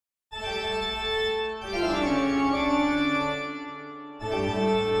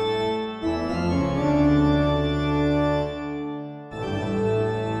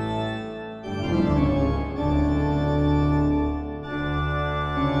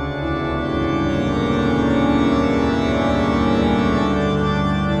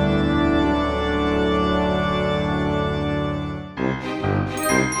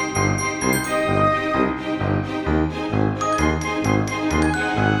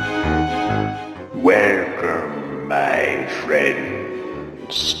Welcome, my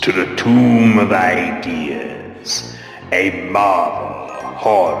friends, to the Tomb of Ideas, a Marvel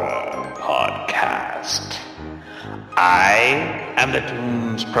horror podcast. I am the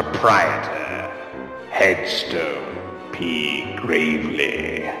Tomb's proprietor, Headstone P.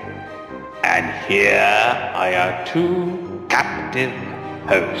 Gravely. And here are our two captive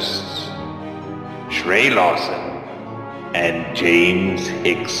hosts, Trey Lawson and James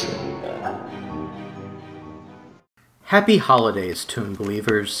Hickson. Happy holidays, Tomb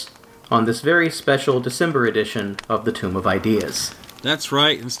Believers, on this very special December edition of the Tomb of Ideas. That's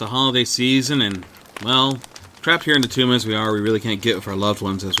right, it's the holiday season, and, well, trapped here in the tomb as we are, we really can't get with our loved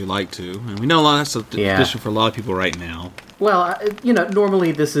ones as we like to. And we know that's a tradition for a lot of people right now. Well,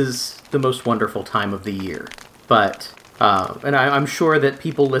 normally this is the most wonderful time of the year, but, and I'm sure that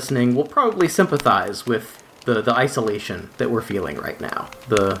people listening will probably sympathize with the isolation that we're feeling right now.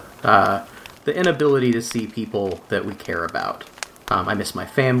 The inability to see people that we care about. I miss my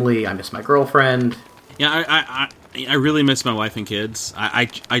family, I miss my girlfriend. Yeah, I really miss my wife and kids. I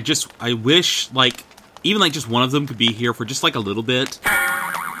wish, even just one of them could be here for just a little bit.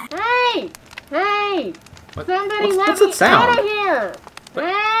 Hey! Somebody let what's me that sound? out of here!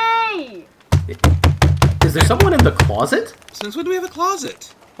 Hey! Is there someone in the closet? Since when do we have a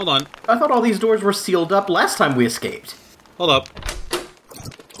closet? Hold on. I thought all these doors were sealed up last time we escaped. Hold up.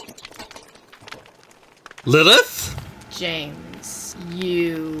 Lilith? James,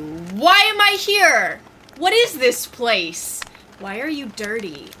 Why am I here? What is this place? Why are you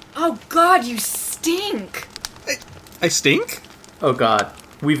dirty? Oh God, you stink! I stink? Oh God,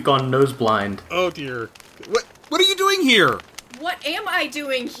 we've gone nose blind. Oh dear. What are you doing here? What am I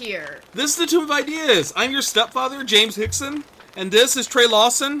doing here? This is the Tomb of Ideas. I'm your stepfather, James Hickson, and this is Trey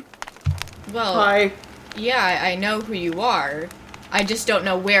Lawson. Well, Hi. Yeah, I know who you are. I just don't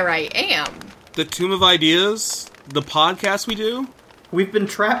know where I am. The Tomb of Ideas, the podcast we do. We've been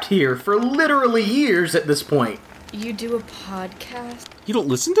trapped here for literally years at this point. You do a podcast? You don't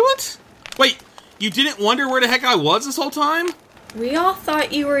listen to it? Wait, you didn't wonder where the heck I was this whole time? We all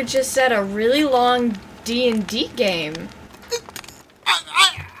thought you were just at a really long D&D game.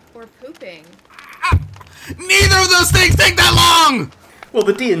 Or pooping. Neither of those things take that long! Well,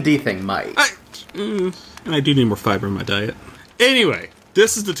 the D&D thing might. And I do need more fiber in my diet. Anyway,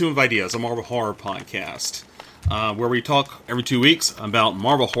 this is the Tomb of Ideas, a Marvel horror podcast, where we talk every 2 weeks about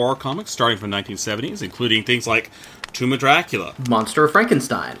Marvel horror comics starting from the 1970s, including things like Tomb of Dracula, Monster of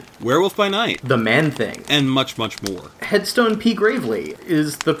Frankenstein, Werewolf by Night, The Man-Thing, and much, much more. Headstone P. Gravely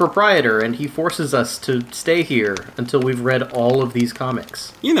is the proprietor, and he forces us to stay here until we've read all of these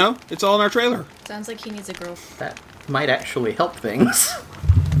comics. You know, it's all in our trailer. Sounds like he needs a girl. That might actually help things.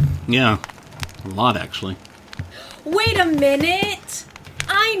 Yeah, a lot, actually. Wait a minute!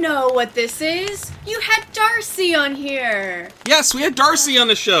 I know what this is! You had Darcy on here! Yes, we had Darcy on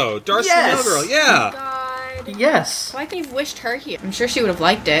the show! Darcy Yes! the Little Girl, Oh yeah! God. Yes. Why can't you've wished her here? I'm sure she would have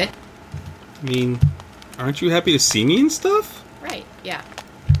liked it. I mean, aren't you happy to see me and stuff? Right, yeah.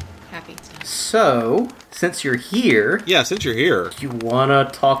 Happy. So, since you're here, Yeah, since you're here. you want to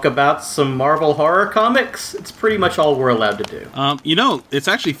talk about some Marvel horror comics? It's pretty much all we're allowed to do. It's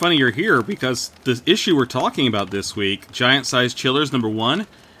actually funny you're here because the issue we're talking about this week, Giant Size Chillers #1,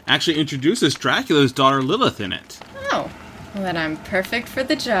 actually introduces Dracula's daughter Lilith in it. Oh, well then I'm perfect for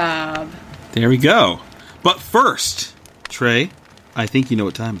the job. There we go. But first, Trey, I think you know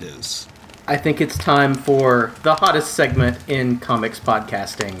what time it is. I think it's time for the hottest segment in comics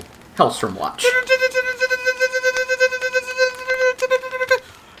podcasting, Hellstrom Watch.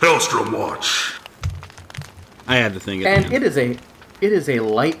 Hellstrom Watch. I had to think it. And it is a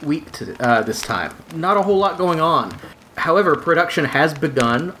light week this time. Not a whole lot going on. However, production has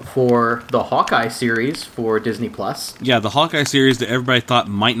begun for the Hawkeye series for Disney+. Yeah, the Hawkeye series that everybody thought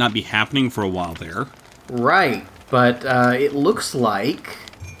might not be happening for a while there. Right, but it looks like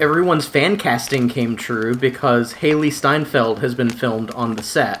everyone's fan casting came true because Haley Steinfeld has been filmed on the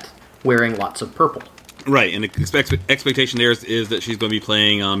set wearing lots of purple. Right, and the expectation there is that she's going to be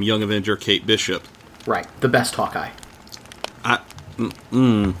playing young Avenger Kate Bishop. Right, the best Hawkeye. I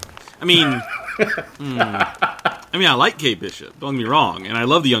like Kate Bishop, don't get me wrong, and I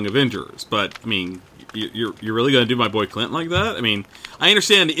love the Young Avengers, but, I mean, you're really going to do my boy Clint like that? I mean, I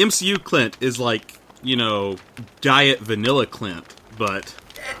understand the MCU Clint is like, diet vanilla Clint, but...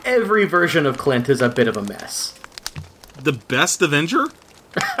 Every version of Clint is a bit of a mess. The best Avenger?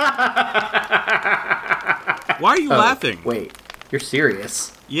 Why are you laughing? Wait, you're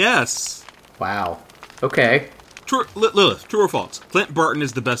serious? Yes. Wow. Okay. Lilith, true or false? Clint Barton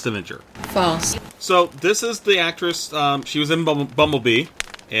is the best Avenger. False. So, this is the actress, she was in Bumblebee,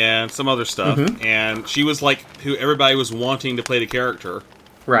 and some other stuff. And she was like who everybody was wanting to play the character.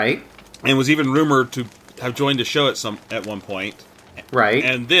 Right. And was even rumored to have joined the show at one point. Right.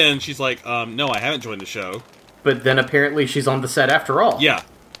 And then she's like, no, I haven't joined the show. But then apparently she's on the set after all. Yeah.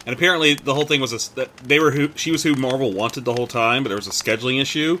 And apparently the whole thing was that she was who Marvel wanted the whole time, but there was a scheduling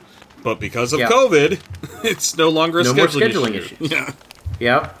issue. But because of COVID, it's no longer a scheduling issue.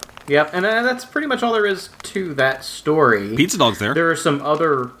 Yeah. Yep. And that's pretty much all there is to that story. Pizza Dog's there. There are some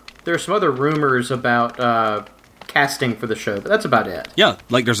other rumors about casting for the show, but that's about it. Yeah,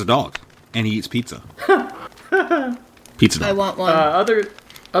 like there's a dog, and he eats pizza. Pizza Dog. I want one.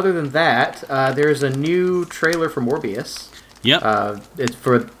 Other than that, there's a new trailer for Morbius. Yep. It's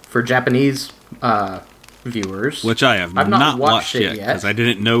for Japanese viewers. Which I have I've not watched it yet, because I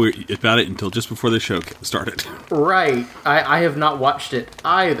didn't know about it until just before the show started. Right. I have not watched it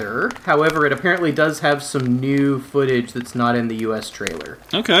either. However, it apparently does have some new footage that's not in the US trailer.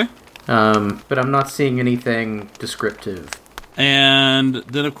 Okay. But I'm not seeing anything descriptive. And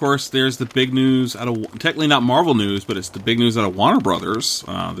then, of course, there's the big news out of... Technically not Marvel news, but it's the big news out of Warner Brothers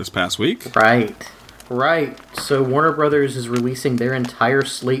this past week. Right. So Warner Brothers is releasing their entire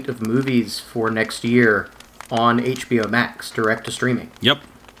slate of movies for next year on HBO Max, direct to streaming. Yep.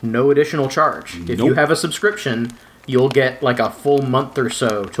 No additional charge. If you have a subscription, you'll get like a full month or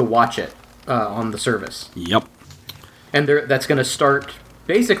so to watch it on the service. Yep. And that's going to start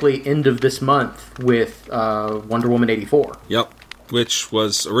basically end of this month with Wonder Woman 84. Yep. Which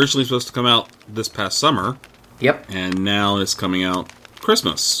was originally supposed to come out this past summer. Yep. And now it's coming out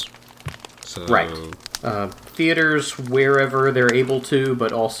Christmas. So... Right. Theaters wherever they're able to,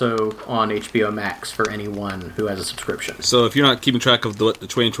 but also on HBO Max for anyone who has a subscription. So if you're not keeping track of what the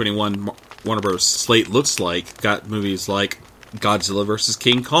 2021 Warner Bros. Slate looks like, got movies like Godzilla vs.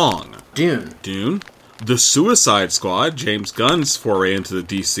 King Kong. Dune. The Suicide Squad, James Gunn's foray into the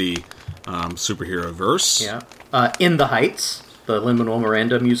DC superhero verse. Yeah. In the Heights, the Lin-Manuel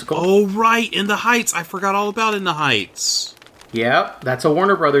Miranda musical. Oh, right, In the Heights. I forgot all about In the Heights. Yeah, that's a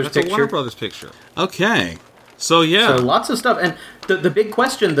Warner Brothers picture. That's a Warner Brothers picture. Okay. So, yeah. So, lots of stuff. And the big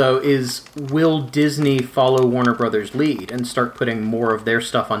question, though, is will Disney follow Warner Brothers' lead and start putting more of their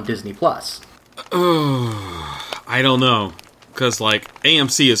stuff on Disney+? I don't know. Because,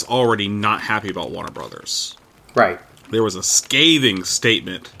 AMC is already not happy about Warner Brothers. Right. There was a scathing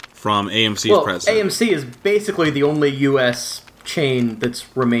statement from AMC's president. AMC is basically the only U.S. chain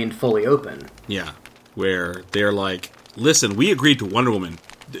that's remained fully open. Yeah. Where they're like, listen, we agreed to Wonder Woman.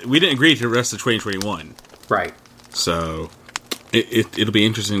 We didn't agree to the rest of 2021. Right. So, it'll be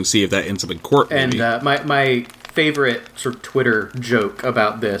interesting to see if that ends up in court, maybe. And my favorite sort of Twitter joke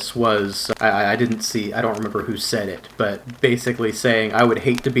about this was, I don't remember who said it, but basically saying, I would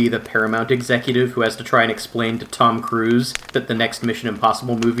hate to be the Paramount executive who has to try and explain to Tom Cruise that the next Mission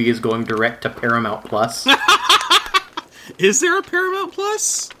Impossible movie is going direct to Paramount Plus. Is there a Paramount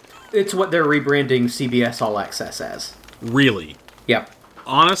Plus? It's what they're rebranding CBS All Access as. Really? Yep.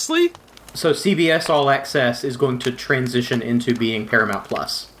 Honestly? So CBS All Access is going to transition into being Paramount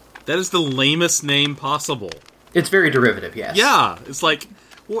Plus. That is the lamest name possible. It's very derivative, yes. Yeah, it's like,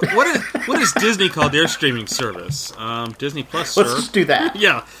 what is Disney called their streaming service? Disney Plus, sir. Let's just do that.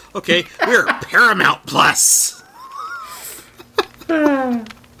 Yeah, okay, we're Paramount Plus.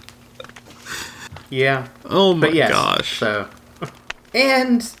 Yeah. Oh my gosh. So,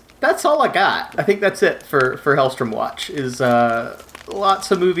 and that's all I got. I think that's it for Hellstrom Watch, is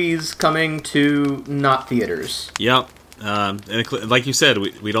lots of movies coming to not theaters. Yep. And like you said,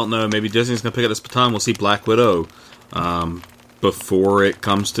 we don't know. Maybe Disney's going to pick up this baton. We'll see Black Widow before it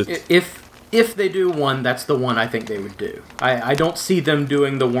comes to... If they do one, that's the one I think they would do. I don't see them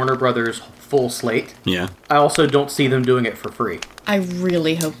doing the Warner Brothers full slate. Yeah. I also don't see them doing it for free. I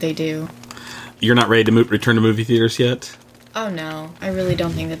really hope they do. You're not ready to return to movie theaters yet? Oh no, I really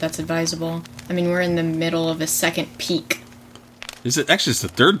don't think that that's advisable. I mean, we're in the middle of a second peak. Is it actually? It's the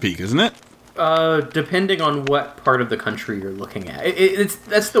third peak, isn't it? Depending on what part of the country you're looking at.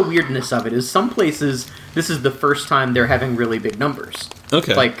 That's the weirdness of it, is some places, this is the first time they're having really big numbers.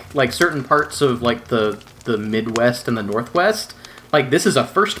 Okay. Like certain parts of, the Midwest and the Northwest, this is a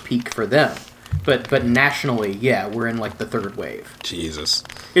first peak for them. But nationally, yeah, we're in, the third wave. Jesus.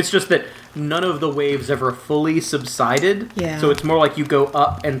 It's just that none of the waves ever fully subsided. Yeah. So it's more like you go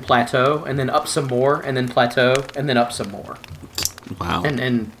up and plateau, and then up some more, and then plateau, and then up some more. Wow.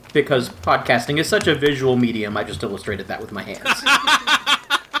 And because podcasting is such a visual medium, I just illustrated that with my hands.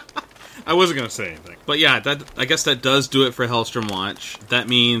 I wasn't going to say anything. But yeah, I guess that does do it for Hellstrom Watch. That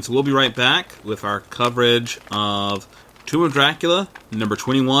means we'll be right back with our coverage of Tomb of Dracula, number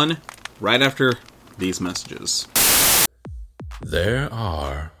 21, right after these messages. There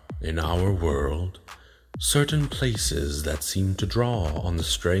are, in our world, certain places that seem to draw on the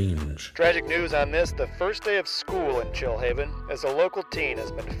strange. Tragic news on this, the first day of school in Chillhaven, as a local teen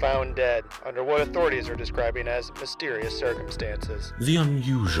has been found dead under what authorities are describing as mysterious circumstances. The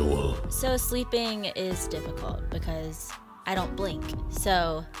unusual. So sleeping is difficult because I don't blink,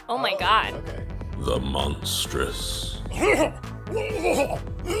 so... Oh my god. Okay. The monstrous.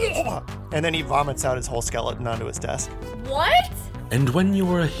 And then he vomits out his whole skeleton onto his desk. What? And when you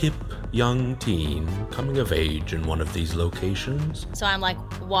were a hip, young teen coming of age in one of these locations, So I'm like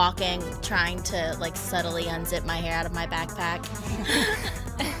walking, trying to like subtly unzip my hair out of my backpack.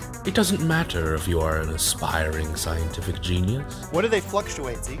 it doesn't matter if you are an aspiring scientific genius, What do they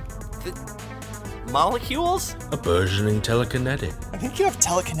fluctuate, Zeke? Molecules? a burgeoning telekinetic, I think you have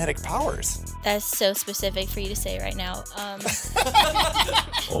telekinetic powers. That's so specific for you to say right now.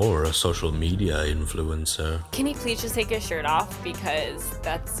 or a social media influencer. Can he please just take his shirt off? Because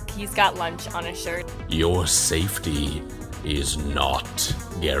he's got lunch on his shirt. Your safety is not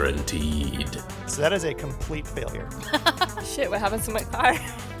guaranteed. So that is a complete failure. Shit, what happens to my car?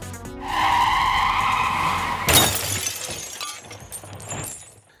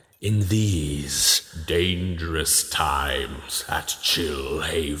 In these dangerous times at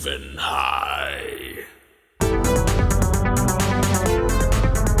Chillhaven High.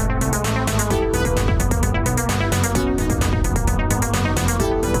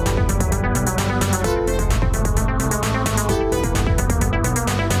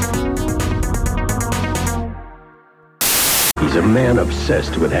 He's a man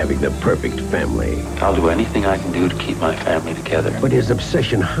obsessed with having the perfect family. I'll do anything I can do to keep my family together. But his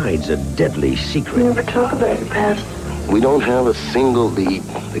obsession hides a deadly secret. Never talk about your past. We don't have a single lead.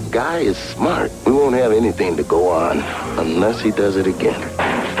 The guy is smart. We won't have anything to go on unless he does it again.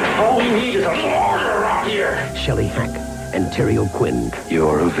 All we need is a murderer around here. Shelley Hack and Terry O'Quinn.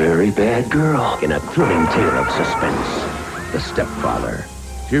 You're a very bad girl. In a thrilling tale of suspense. The Stepfather.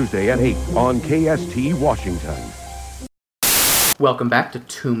 Tuesday at 8 on KST Washington. Welcome back to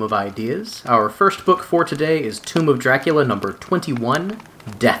Tomb of Ideas. Our first book for today is Tomb of Dracula number 21,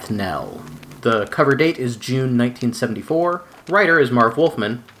 Death Knell. The cover date is June 1974. Writer is Marv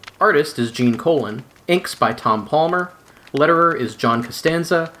Wolfman. Artist is Gene Colan. Inks by Tom Palmer. Letterer is John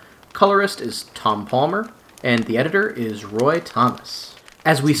Costanza. Colorist is Tom Palmer. And the editor is Roy Thomas.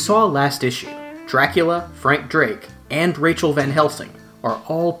 As we saw last issue, Dracula, Frank Drake, and Rachel Van Helsing are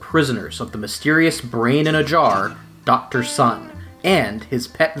all prisoners of the mysterious brain in a jar, Dr. Sun, and his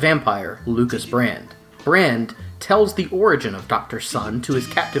pet vampire, Lucas Brand. Brand tells the origin of Dr. Sun to his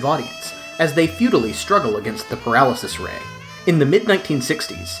captive audience as they futilely struggle against the paralysis ray. In the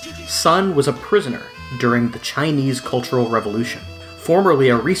mid-1960s, Sun was a prisoner during the Chinese Cultural Revolution. Formerly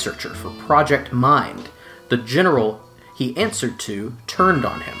a researcher for Project Mind, the general he answered to turned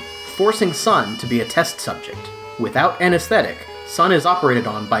on him, forcing Sun to be a test subject. Without anesthetic, Sun is operated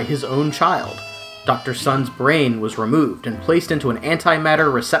on by his own child. Dr. Sun's brain was removed and placed into an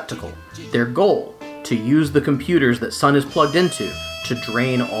antimatter receptacle. Their goal, to use the computers that Sun is plugged into to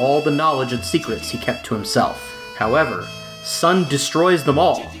drain all the knowledge and secrets he kept to himself. However, Sun destroys them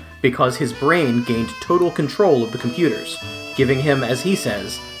all because his brain gained total control of the computers, giving him, as he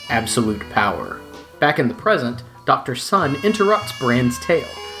says, absolute power. Back in the present, Dr. Sun interrupts Brand's tale,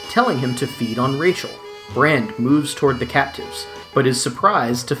 telling him to feed on Rachel. Brand moves toward the captives, but is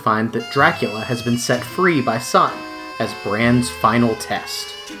surprised to find that Dracula has been set free by Sun as Brand's final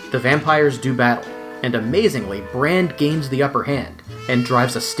test. The vampires do battle, and amazingly, Brand gains the upper hand and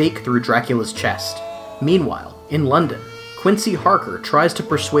drives a stake through Dracula's chest. Meanwhile, in London, Quincy Harker tries to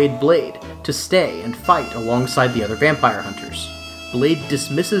persuade Blade to stay and fight alongside the other vampire hunters. Blade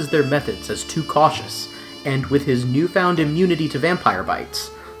dismisses their methods as too cautious, and with his newfound immunity to vampire bites,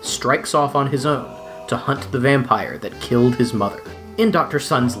 strikes off on his own to hunt the vampire that killed his mother. In Dr.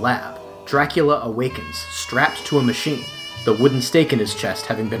 Sun's lab, Dracula awakens, strapped to a machine, the wooden stake in his chest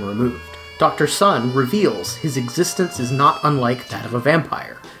having been removed. Dr. Sun reveals his existence is not unlike that of a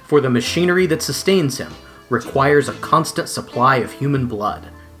vampire, for the machinery that sustains him requires a constant supply of human blood.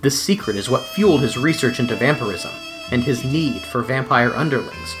 This secret is what fueled his research into vampirism, and his need for vampire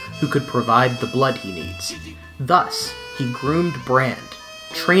underlings who could provide the blood he needs. Thus, he groomed Brand,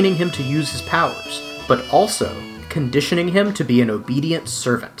 training him to use his powers, but also conditioning him to be an obedient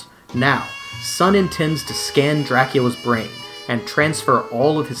servant. Now, Sun intends to scan Dracula's brain and transfer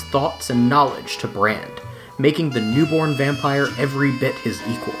all of his thoughts and knowledge to Brand, making the newborn vampire every bit his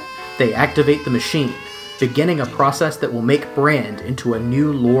equal. They activate the machine, beginning a process that will make Brand into a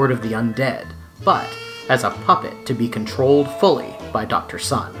new Lord of the Undead, but as a puppet to be controlled fully by Dr.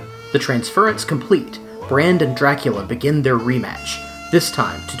 Sun. The transference complete, Brand and Dracula begin their rematch, this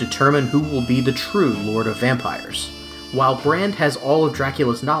time to determine who will be the true Lord of Vampires. While Brand has all of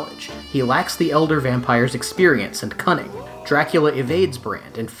Dracula's knowledge, he lacks the elder vampire's experience and cunning. Dracula evades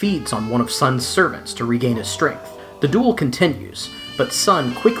Brand and feeds on one of Sun's servants to regain his strength. The duel continues, but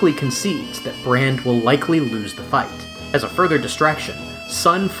Sun quickly concedes that Brand will likely lose the fight. As a further distraction,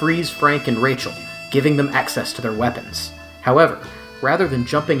 Sun frees Frank and Rachel, giving them access to their weapons. However, rather than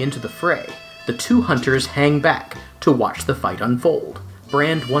jumping into the fray, the two hunters hang back to watch the fight unfold.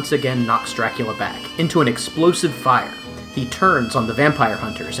 Brand once again knocks Dracula back into an explosive fire. He turns on the vampire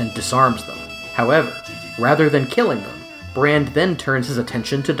hunters and disarms them. However, rather than killing them, Brand then turns his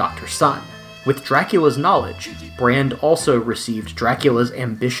attention to Dr. Sun. With Dracula's knowledge, Brand also received Dracula's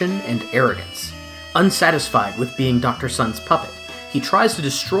ambition and arrogance. Unsatisfied with being Dr. Sun's puppet, he tries to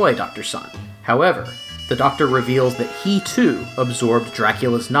destroy Dr. Sun. However, the Doctor reveals that he too absorbed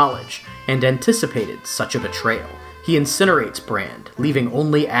Dracula's knowledge and anticipated such a betrayal. He incinerates Brand, leaving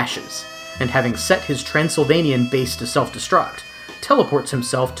only ashes, and having set his Transylvanian base to self-destruct, teleports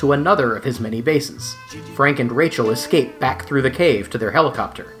himself to another of his many bases. Frank and Rachel escape back through the cave to their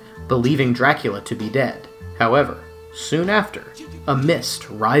helicopter, believing Dracula to be dead. However, soon after, a mist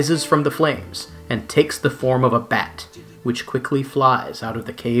rises from the flames and takes the form of a bat, which quickly flies out of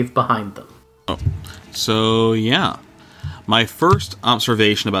the cave behind them. Oh. So, yeah. My first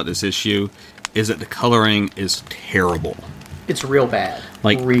observation about this issue is that the coloring is terrible. It's real bad.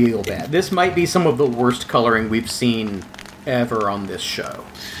 Real bad. This might be some of the worst coloring we've seen ever on this show.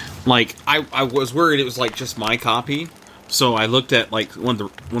 I was worried it was just my copy, so I looked at one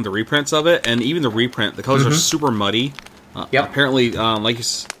of the reprints of it, and even the reprint, the colors are super muddy. Yep. Apparently,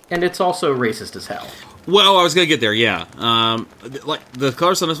 and it's also racist as hell. Well, I was gonna get there, yeah. The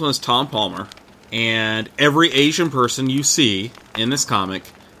colorist on this one is Tom Palmer, and every Asian person you see in this comic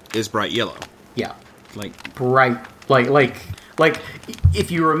is bright yellow. Yeah. Bright,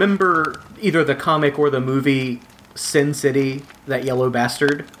 if you remember either the comic or the movie Sin City, that yellow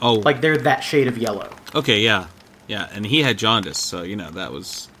bastard. Oh. They're that shade of yellow. Okay, yeah. Yeah, and he had jaundice, so, that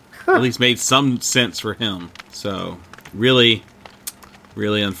was at least made some sense for him. So, really,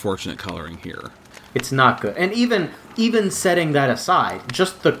 really unfortunate coloring here. It's not good. And even setting that aside,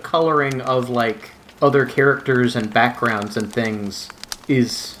 just the coloring of, other characters and backgrounds and things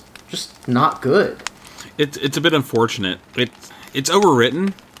is just not good. It's a bit unfortunate. It's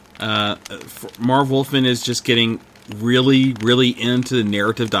overwritten. Marv Wolfman is just getting really, really into the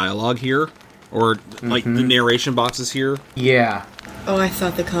narrative dialogue here. Or, the narration boxes here. Yeah. Oh, I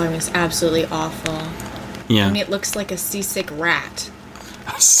thought the coloring was absolutely awful. Yeah. I mean, it looks like a seasick rat.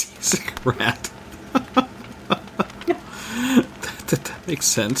 A seasick rat. that makes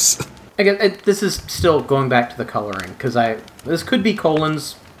sense. Again, this is still going back to the coloring, because this could be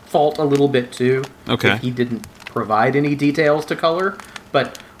Colin's fault a little bit, too. Okay. If he didn't provide any details to color.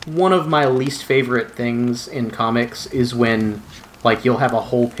 But one of my least favorite things in comics is when, you'll have a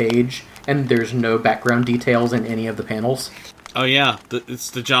whole page and there's no background details in any of the panels. Oh yeah, it's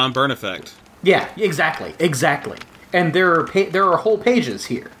the John Byrne effect. Yeah, exactly. And there are whole pages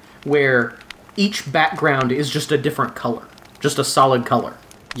here where each background is just a different color, just a solid color.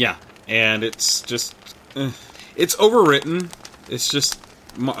 Yeah, and it's just it's overwritten. It's just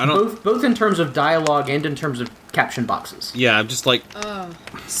both in terms of dialogue and in terms of caption boxes. Yeah, I'm just Oh,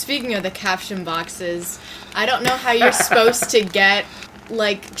 speaking of the caption boxes, I don't know how you're supposed to get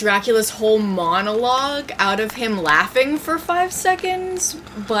Dracula's whole monologue out of him laughing for 5 seconds,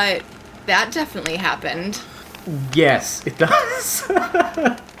 but that definitely happened. Yes, it does.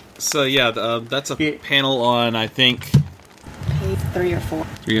 So yeah, that's a panel on, I think, page 3 or 4.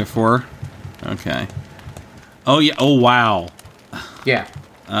 3 or 4? Okay. Oh yeah, oh wow. Yeah.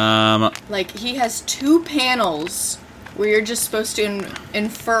 He has 2 panels where you're just supposed to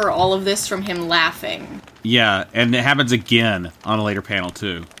infer all of this from him laughing. Yeah, and it happens again on a later panel,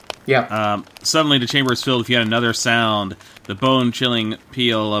 too. Yeah. Suddenly the chamber is filled with yet another sound, the bone-chilling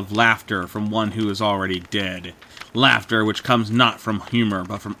peal of laughter from one who is already dead. Laughter which comes not from humor,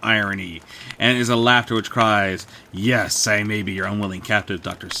 but from irony, and is a laughter which cries, "Yes, I may be your unwilling captive,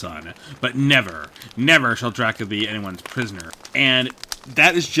 Dr. Sun, but never, never shall Dracula be anyone's prisoner." And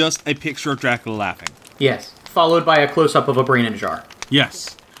that is just a picture of Dracula laughing. Yes, followed by a close-up of a brain in a jar.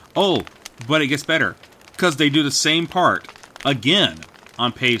 Yes. Oh, but it gets better, because they do the same part again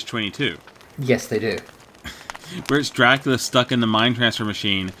on page 22. Yes, they do. Where it's Dracula stuck in the mind transfer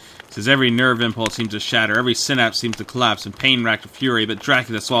machine. It says every nerve impulse seems to shatter, every synapse seems to collapse in pain-racked fury, but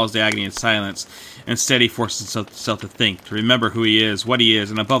Dracula swallows the agony in silence. Instead, he forces himself to think, to remember who he is, what he is,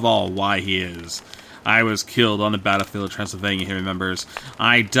 and above all, why he is. I was killed on the battlefield of Transylvania, he remembers.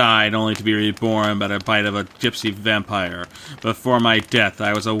 I died only to be reborn by the bite of a gypsy vampire. Before my death,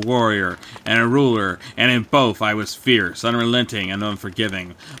 I was a warrior and a ruler, and in both I was fierce, unrelenting, and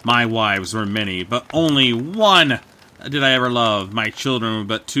unforgiving. My wives were many, but only one did I ever love. My children were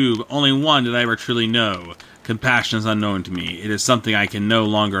but two, but only one did I ever truly know. Compassion is unknown to me. It is something I can no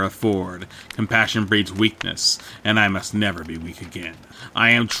longer afford. Compassion breeds weakness, and I must never be weak again.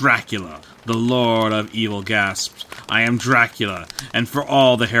 I am Dracula, the Lord of Evil gasps. I am Dracula, and for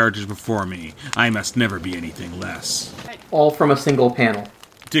all the heritage before me, I must never be anything less. All from a single panel.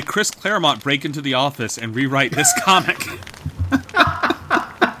 Did Chris Claremont break into the office and rewrite this comic?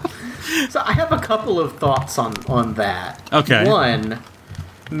 So I have a couple of thoughts on that. Okay. One,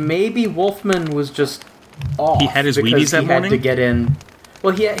 maybe Wolfman was just off. He had his Wheaties that morning? Had to get in.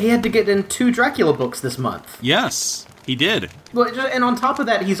 Well, he had to get in 2 Dracula books this month. Yes, he did. And on top of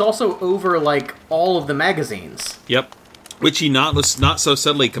that, he's also over, like, all of the magazines. Yep. Which he not so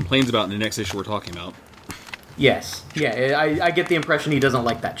subtly complains about in the next issue we're talking about. Yes. Yeah, I get the impression he doesn't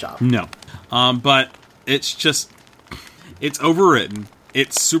like that job. No. But it's just... It's overwritten.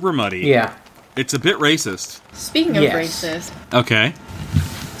 It's super muddy. Yeah. It's a bit racist. Speaking of racist... Okay.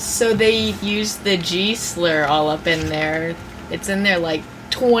 So they used the G slur all up in there. It's in there like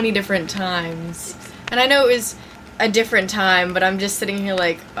 20 different times. And I know it was a different time, but I'm just sitting here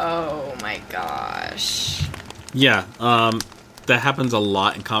like, oh my gosh. Yeah, that happens a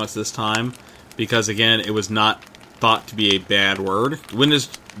lot in comics this time, because again, it was not thought to be a bad word. When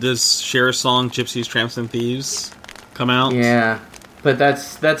does Cher's song Gypsies, Tramps, and Thieves come out? Yeah, but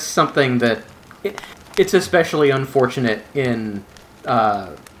that's something that... It's especially unfortunate in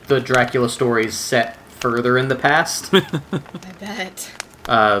the Dracula stories set further in the past. I bet.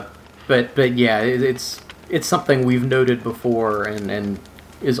 But yeah, it's something we've noted before and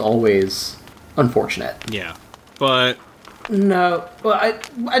is always unfortunate. Yeah, but... No, well,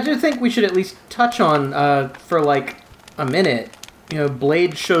 I do think we should at least touch on, for like a minute,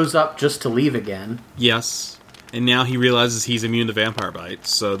 Blade shows up just to leave again. Yes, and now he realizes he's immune to vampire bites,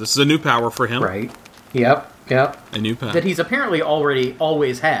 so this is a new power for him. Right. Yep. A new power. That he's apparently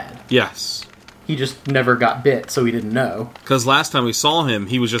always had. Yes. He just never got bit, so he didn't know. Because last time we saw him,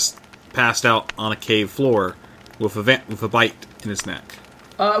 he was just passed out on a cave floor with a bite in his neck.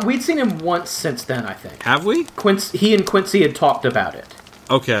 We'd seen him once since then, I think. Have we? He and Quincy had talked about it.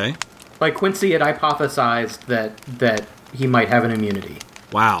 Okay. Like, Quincy had hypothesized that he might have an immunity.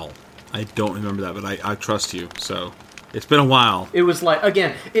 Wow. I don't remember that, but I trust you, so... It's been a while. It was like,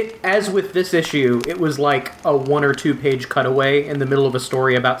 again, as with this issue, it was like a 1 or 2 page cutaway in the middle of a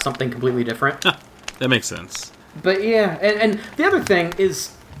story about something completely different. That makes sense. But yeah, and the other thing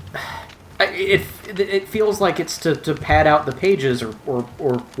is, it feels like it's to pad out the pages or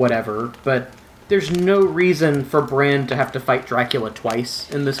whatever, but there's no reason for Bran to have to fight Dracula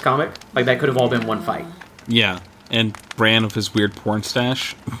twice in this comic. Like, that could have all been one fight. Yeah, and Bran with his weird porn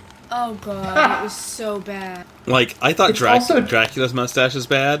stash. Oh god, it was so bad. Like, I thought Dracula's mustache is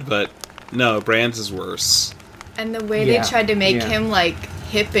bad, but no, Bran's is worse. And the way they tried to make him, like,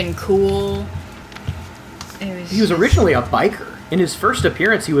 hip and cool. He was originally a biker. In his first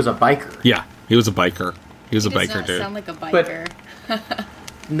appearance, he was a biker. Yeah, he was a biker. He was a does biker, not dude. Sound like a biker. But,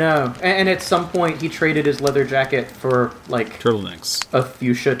 no, and at some point, he traded his leather jacket for, like... turtlenecks. A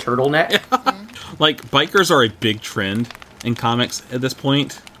fuchsia turtleneck. Like, bikers are a big trend in comics at this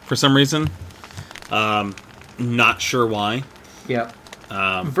point. For some reason. Not sure why. Yep.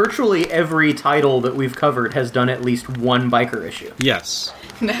 Virtually every title that we've covered has done at least one biker issue. Yes.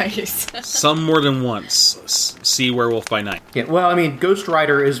 Nice. Some more than once. See Werewolf by Night. Yeah, well, I mean, Ghost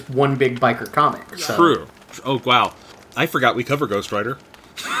Rider is one big biker comic. Yeah. So. True. Oh, wow. I forgot we covered Ghost Rider.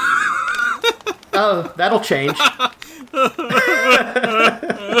 Oh, that'll change.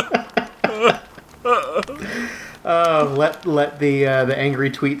 Let the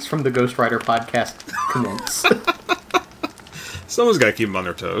angry tweets from the Ghost Rider podcast commence. Someone's got to keep them on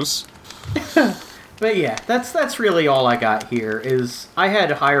their toes. But yeah, that's really all I got here. Is I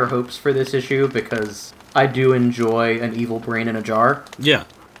had higher hopes for this issue because I do enjoy an evil brain in a jar. Yeah.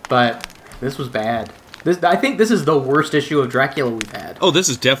 But this was bad. I think this is the worst issue of Dracula we've had. Oh, this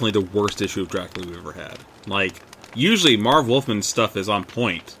is definitely the worst issue of Dracula we've ever had. Like, usually Marv Wolfman's stuff is on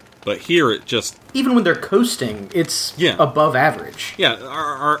point. But here it just... Even when they're coasting, it's above average. Yeah,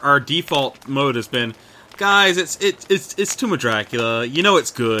 our default mode has been, guys, it's too much Dracula. You know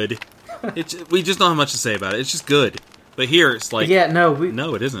it's good. We just don't have much to say about it. It's just good. But here it's like... Yeah, no,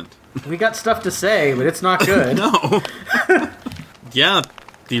 it isn't. We got stuff to say, but it's not good. No. Yeah,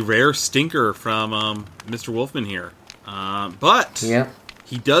 the rare stinker from Mr. Wolfman here. But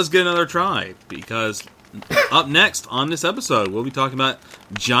he does get another try, because up next on this episode, we'll be talking about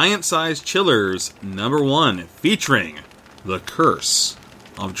Giant Size Chillers #1, featuring The Curse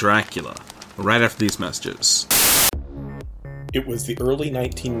of Dracula, right after these messages. It was the early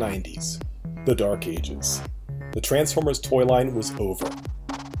 1990s, the Dark Ages. The Transformers toy line was over.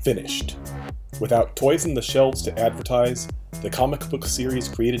 Finished. Without toys in the shelves to advertise, the comic book series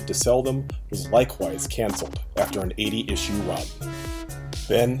created to sell them was likewise cancelled after an 80-issue run.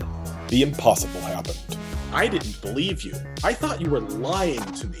 Then, the impossible happened. I didn't believe you. I thought you were lying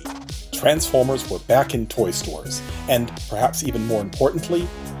to me. Transformers were back in toy stores, and, perhaps even more importantly,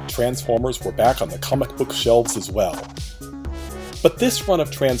 Transformers were back on the comic book shelves as well. But this run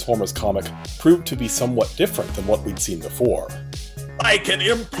of Transformers comic proved to be somewhat different than what we'd seen before. I can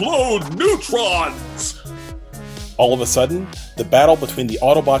implode neutrons! All of a sudden, the battle between the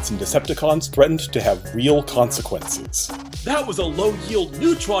Autobots and Decepticons threatened to have real consequences. That was a low-yield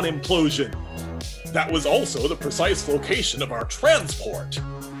neutron implosion! That was also the precise location of our transport!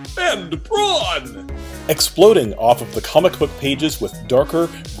 And Brawn! Exploding off of the comic book pages with darker,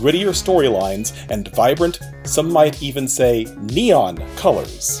 grittier storylines and vibrant, some might even say neon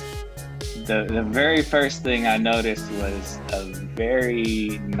colors. The very first thing I noticed was a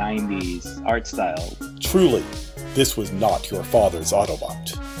very 90s art style. Truly, this was not your father's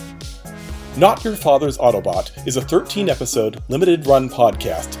Autobot. Not Your Father's Autobot is a 13-episode, limited-run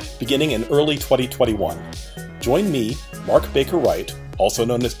podcast beginning in early 2021. Join me, Mark Baker Wright, also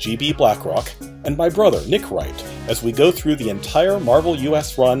known as GB Blackrock, and my brother, Nick Wright, as we go through the entire Marvel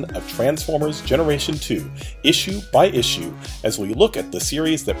US run of Transformers Generation 2, issue by issue, as we look at the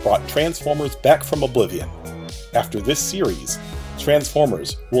series that brought Transformers back from oblivion. After this series,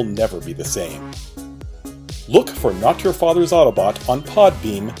 Transformers will never be the same. Look for Not Your Father's Autobot on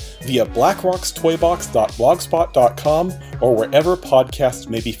Podbeam via blackrockstoybox.blogspot.com or wherever podcasts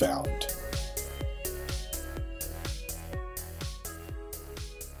may be found.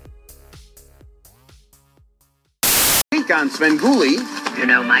 On Svengoolie. You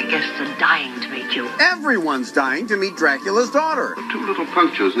know, my guests are dying to meet you. Everyone's dying to meet Dracula's daughter. 2 little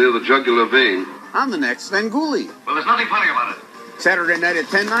punctures near the jugular vein. On the next Svengoolie. Well, there's nothing funny about it. Saturday night at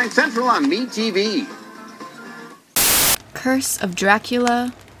 10, 9 Central on MeTV. Curse of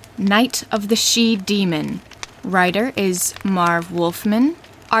Dracula, Night of the She-Demon. Writer is Marv Wolfman.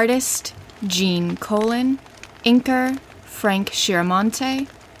 Artist, Gene Colan. Inker, Frank Shiramonte.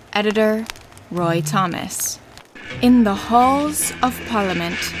 Editor, Roy Thomas. In the halls of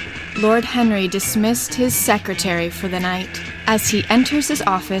Parliament, Lord Henry dismissed his secretary for the night as he enters his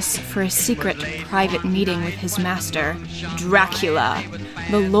office for a secret private meeting with his master, Dracula,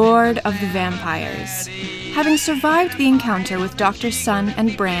 the Lord of the Vampires. Having survived the encounter with Dr. Sun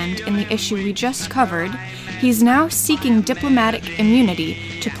and Brand in the issue we just covered, he's now seeking diplomatic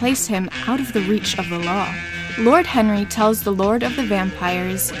immunity to place him out of the reach of the law. Lord Henry tells the Lord of the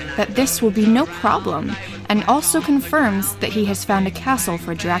Vampires that this will be no problem, and also confirms that he has found a castle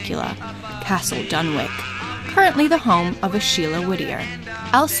for Dracula, Castle Dunwick, currently the home of a Sheila Whittier.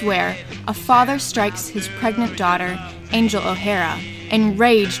 Elsewhere, a father strikes his pregnant daughter, Angel O'Hara,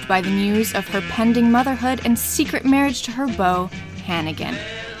 enraged by the news of her pending motherhood and secret marriage to her beau, Hannigan.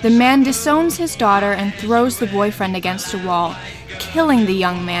 The man disowns his daughter and throws the boyfriend against a wall, killing the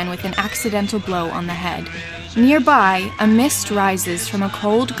young man with an accidental blow on the head. Nearby, a mist rises from a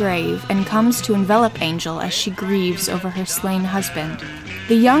cold grave and comes to envelop Angel as she grieves over her slain husband.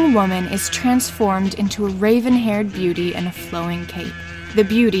 The young woman is transformed into a raven-haired beauty in a flowing cape. The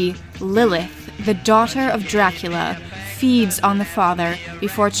beauty, Lilith, the daughter of Dracula, feeds on the father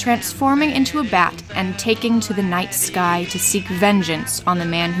before transforming into a bat and taking to the night sky to seek vengeance on the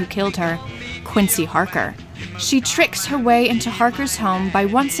man who killed her, Quincy Harker. She tricks her way into Harker's home by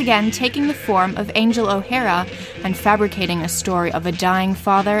once again taking the form of Angel O'Hara and fabricating a story of a dying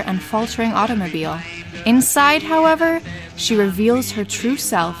father and faltering automobile. Inside, however, she reveals her true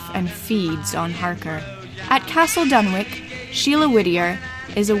self and feeds on Harker. At Castle Dunwick, Sheila Whittier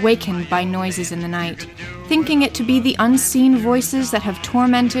is awakened by noises in the night, thinking it to be the unseen voices that have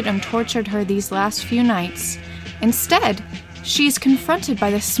tormented and tortured her these last few nights. Instead, she is confronted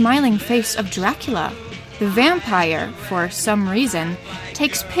by the smiling face of Dracula. The vampire, for some reason,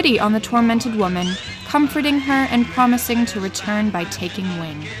 takes pity on the tormented woman, comforting her and promising to return by taking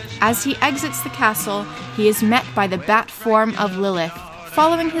wing. As he exits the castle, he is met by the bat form of Lilith,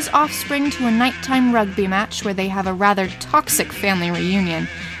 following his offspring to a nighttime rugby match where they have a rather toxic family reunion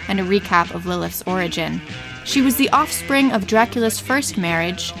and a recap of Lilith's origin. She was the offspring of Dracula's first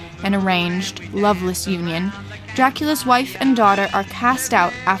marriage, an arranged, loveless union. Dracula's wife and daughter are cast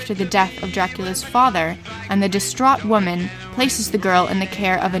out after the death of Dracula's father, and the distraught woman, places the girl in the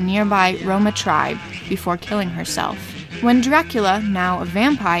care of a nearby Roma tribe before killing herself. When Dracula, now a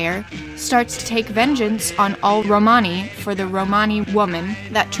vampire, starts to take vengeance on all Romani for the Romani woman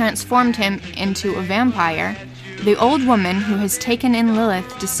that transformed him into a vampire, the old woman who has taken in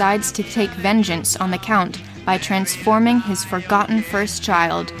Lilith decides to take vengeance on the Count by transforming his forgotten first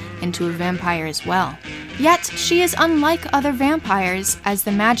child into a vampire as well. Yet, she is unlike other vampires, as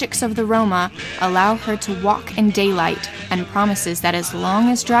the magics of the Roma allow her to walk in daylight and promises that as long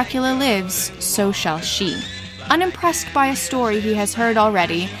as Dracula lives, so shall she. Unimpressed by a story he has heard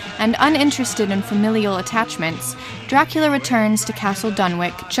already, and uninterested in familial attachments, Dracula returns to Castle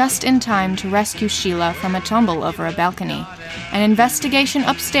Dunwich just in time to rescue Sheila from a tumble over a balcony. An investigation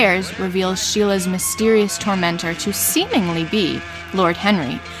upstairs reveals Sheila's mysterious tormentor to seemingly be Lord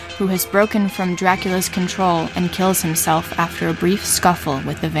Henry, who has broken from Dracula's control and kills himself after a brief scuffle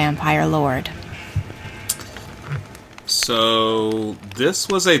with the vampire lord. So, this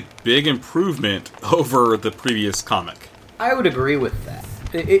was a big improvement over the previous comic. I would agree with that.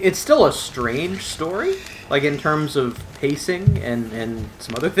 It's still a strange story, like in terms of pacing and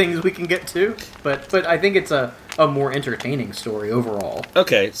some other things we can get to, but I think it's a more entertaining story overall.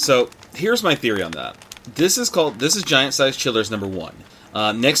 Okay, so here's my theory on that. This is Giant Size Chillers #1.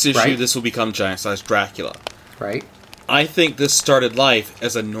 Next issue, Right. This will become Giant Size Dracula. Right. I think this started life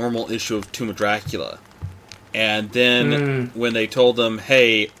as a normal issue of Tomb of Dracula. And then when they told them,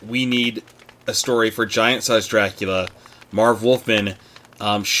 hey, we need a story for Giant Size Dracula, Marv Wolfman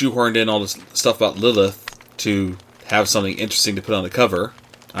shoehorned in all this stuff about Lilith to have something interesting to put on the cover,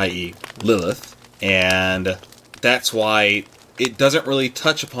 i.e. Lilith. And that's why it doesn't really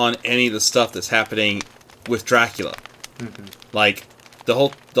touch upon any of the stuff that's happening with Dracula. Mm-hmm. Like, the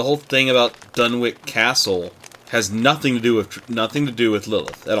whole thing about Dunwich Castle has nothing to do with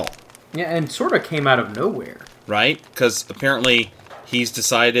Lilith at all. Yeah, and sort of came out of nowhere. Right? Because apparently he's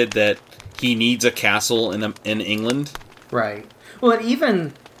decided that he needs a castle in England. Right. Well, and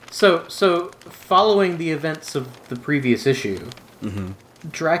even so following the events of the previous issue,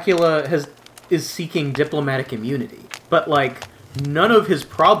 Dracula is seeking diplomatic immunity. But like none of his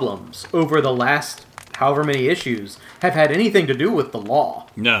problems over the last however many issues have had anything to do with the law.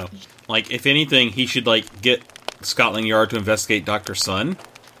 No. Like, if anything, he should get Scotland Yard to investigate Dr. Sun.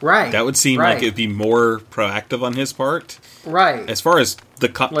 Right. That would seem like it would be more proactive on his part. Right. As far as the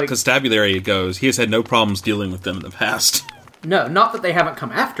constabulary goes, he has had no problems dealing with them in the past. No, not that they haven't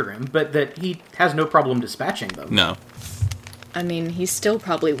come after him, but that he has no problem dispatching them. No. I mean, he still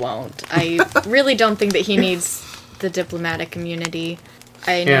probably won't. I really don't think that he needs the diplomatic immunity.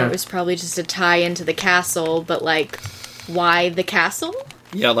 I know it was probably just a tie into the castle, but why the castle?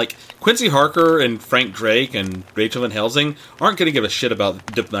 Yeah, Quincy Harker and Frank Drake and Rachel Van Helsing aren't going to give a shit about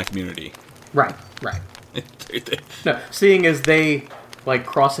the diplomatic community. Right. No, seeing as they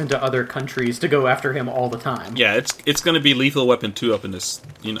cross into other countries to go after him all the time. Yeah, it's going to be Lethal Weapon 2 up in this,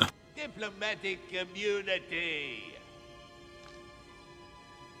 Diplomatic community.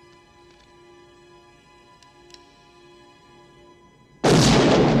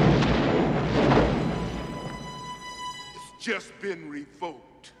 It's just been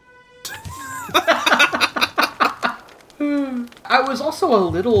revoked. I was also a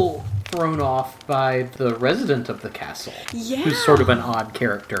little thrown off by the resident of the castle. Yeah. Who's sort of an odd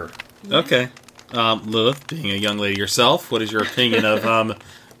character. Okay. Lilith, being a young lady yourself, what is your opinion of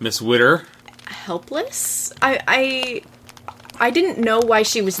Miss Witter? Helpless? I didn't know why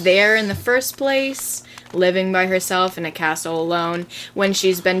she was there in the first place, living by herself in a castle alone, when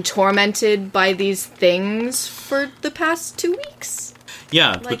she's been tormented by these things for the past 2 weeks.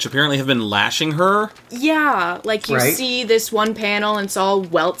 Yeah, which apparently have been lashing her. Yeah, you see this one panel and it's all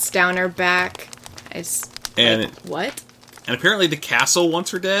welts down her back. What? And apparently the castle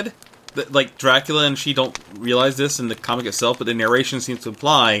wants her dead. Dracula and she don't realize this in the comic itself, but the narration seems to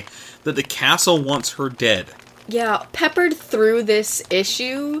imply that the castle wants her dead. Yeah, peppered through this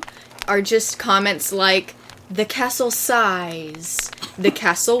issue are just comments like, the castle sighs, the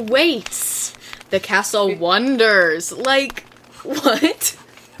castle waits, the castle wonders. What?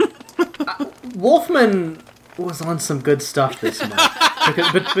 Wolfman was on some good stuff this month.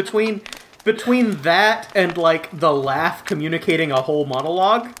 Because between that and the laugh communicating a whole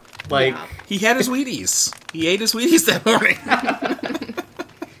monologue, he had his Wheaties. He ate his Wheaties that morning.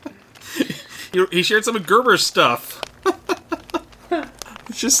 He shared some of Gerber's stuff.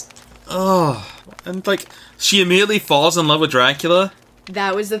 It's just and she immediately falls in love with Dracula.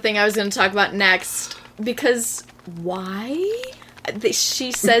 That was the thing I was going to talk about next. Because why?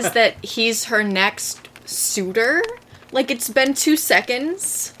 She says that he's her next suitor. It's been 2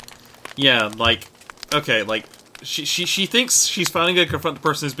 seconds. Yeah, okay, she thinks she's finally going to confront the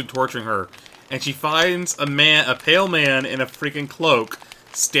person who's been torturing her, and she finds a pale man in a freaking cloak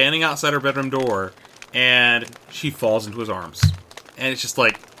standing outside her bedroom door, and she falls into his arms. And it's just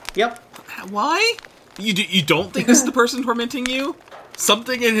like, yep. Why? You don't think this is the person tormenting you?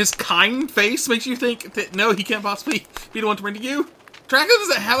 Something in his kind face makes you think that no, he can't possibly be the one tormenting you? Dracula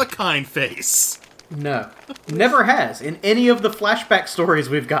doesn't have a kind face. No. Never has in any of the flashback stories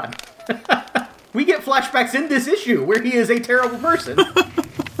we've gotten. We get flashbacks in this issue where he is a terrible person.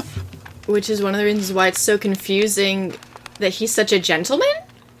 Which is one of the reasons why it's so confusing that he's such a gentleman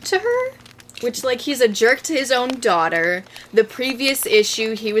to her. Which, like, he's a jerk to his own daughter. The previous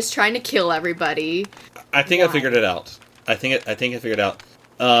issue, he was trying to kill everybody. I think I figured it out. I think I figured it out.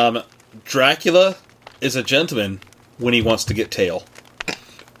 Dracula is a gentleman when he wants to get tail.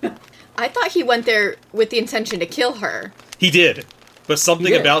 I thought he went there with the intention to kill her. He did. But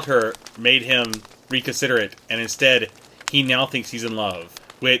something about her made him reconsider it, and instead, he now thinks he's in love.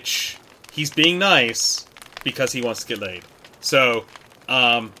 Which, he's being nice because he wants to get laid. So,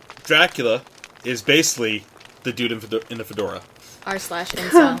 Dracula is basically the dude in the fedora.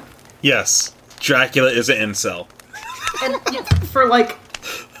 R/incel. Yes, Dracula is an incel. And for like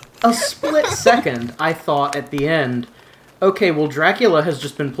a split second, I thought at the end, okay, well, Dracula has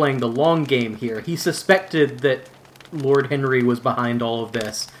just been playing the long game here. He suspected that Lord Henry was behind all of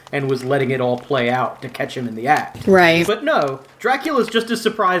this and was letting it all play out to catch him in the act. Right. But no, Dracula's just as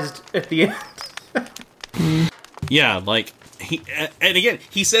surprised at the end. Yeah, like, and again,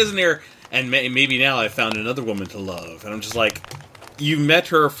 he says in there, and maybe now I found another woman to love. And I'm just like, you met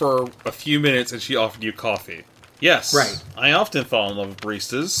her for a few minutes and she offered you coffee. Yes. Right. I often fall in love with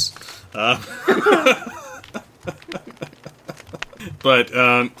baristas. But,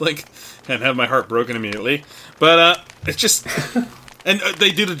 and have my heart broken immediately. But, it's just, and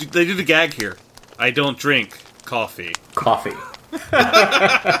they do the gag here. I don't drink coffee. Coffee.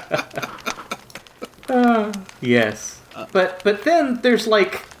 Yes. But then there's,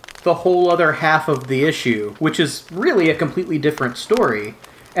 like, the whole other half of the issue, which is really a completely different story,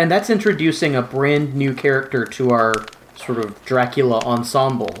 and that's introducing a brand new character to our sort of Dracula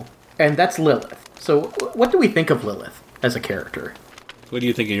ensemble, and that's Lilith. So, what do we think of Lilith as a character? What do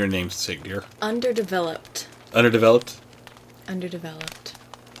you think of your namesake, dear? Underdeveloped. Underdeveloped? Underdeveloped.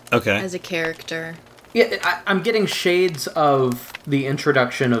 Okay. As a character. Yeah, I'm getting shades of the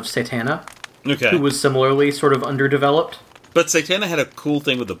introduction of Satana, okay, who was similarly sort of underdeveloped. But Satana had a cool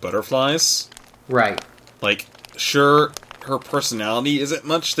thing with the butterflies. Right. Like, sure, her personality isn't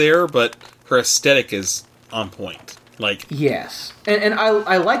much there, but her aesthetic is on point. Like, yes. And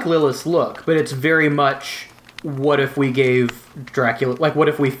I like Lilith's look, but it's very much, what if we gave Dracula, like, what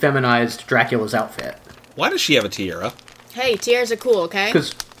if we feminized Dracula's outfit? Why does she have a tiara? Hey, tiaras are cool, okay?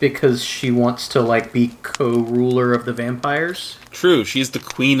 Because she wants to, like, be co-ruler of the vampires. True, she's the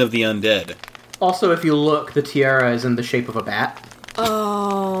queen of the undead. Also, if you look, the tiara is in the shape of a bat.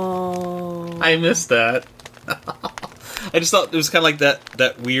 Oh. I missed that. I just thought it was kind of like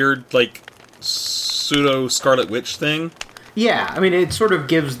that weird, like, pseudo-Scarlet Witch thing. Yeah, I mean, it sort of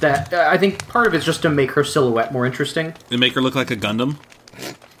gives that... I think part of it's just to make her silhouette more interesting. To make her look like a Gundam?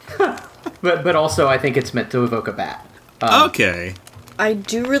 But also, I think it's meant to evoke a bat. Okay. I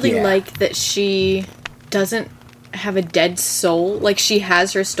do really like that she doesn't have a dead soul. Like, she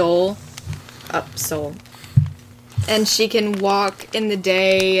has her soul. And she can walk in the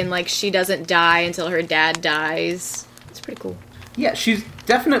day, and, like, she doesn't die until her dad dies. It's pretty cool. Yeah, she's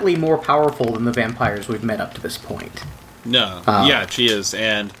definitely more powerful than the vampires we've met up to this point. No. Yeah, she is.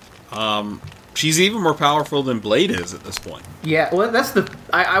 And she's even more powerful than Blade is at this point. Yeah, well, that's the...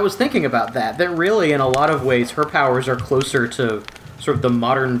 I was thinking about that. That really, in a lot of ways, her powers are closer to sort of the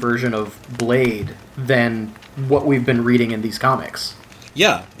modern version of Blade than what we've been reading in these comics.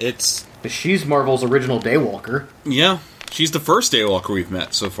 Yeah, it's... She's Marvel's original Daywalker. Yeah, she's the first Daywalker we've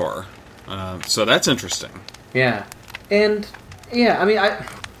met so far. So that's interesting. Yeah. And, yeah, I mean,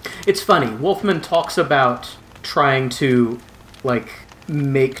 it's funny. Wolfman talks about trying to, like,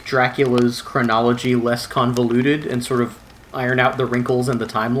 make Dracula's chronology less convoluted and sort of iron out the wrinkles in the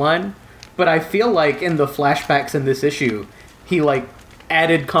timeline. But I feel like in the flashbacks in this issue, he, like,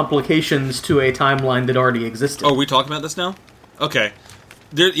 added complications to a timeline that already existed. Oh, are we talking about this now? Okay.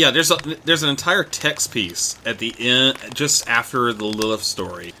 There's an entire text piece at the end, just after the Lilith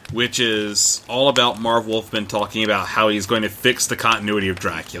story, which is all about Marv Wolfman talking about how he's going to fix the continuity of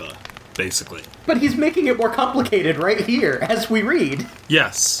Dracula, basically. But he's making it more complicated right here, as we read.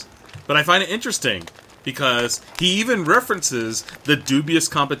 Yes. But I find it interesting, because he even references the dubious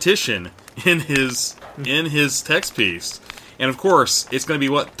competition in his text piece. And of course, it's going to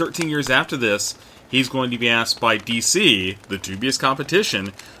be, 13 years after this, he's going to be asked by DC, the dubious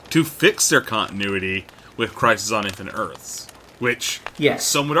competition, to fix their continuity with Crisis on Infinite Earths. Which,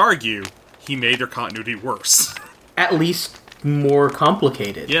 some would argue, he made their continuity worse. At least more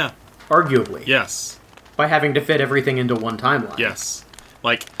complicated. Yeah. Arguably. Yes. By having to fit everything into one timeline. Yes.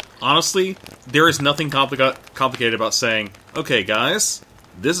 Like, honestly, there is nothing complicated about saying, okay, guys,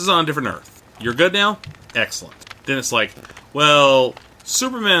 this is on a different Earth. You're good now? Excellent. Then it's like, well,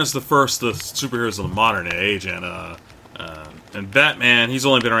 Superman is the first of the superheroes of the modern age, and Batman, he's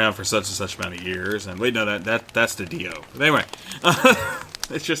only been around for such and such amount of years, and wait, no, that's the Dio. But anyway,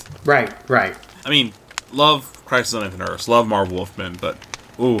 it's just... Right. I mean, love Crisis on Infinite Earths, love Marvel Wolfman, but,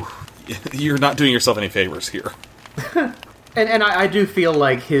 ooh, you're not doing yourself any favors here. And I do feel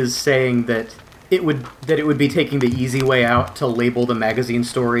like his saying that it would be taking the easy way out to label the magazine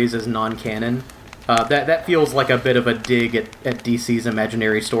stories as non-canon. That feels like a bit of a dig at DC's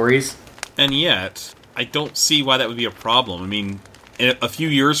imaginary stories. And yet, I don't see why that would be a problem. I mean, in a few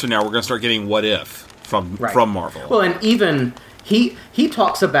years from now, we're going to start getting What If from Marvel. Well, and even he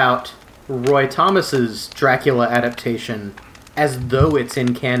talks about Roy Thomas's Dracula adaptation as though it's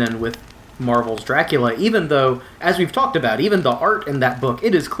in canon with Marvel's Dracula, even though, as we've talked about, even the art in that book,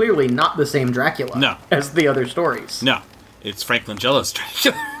 it is clearly not the same Dracula as the other stories. No, it's Frank Langella's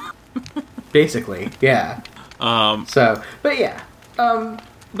Dracula. Basically, yeah. But yeah.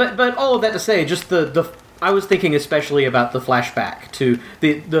 But all of that to say, just I was thinking especially about the flashback to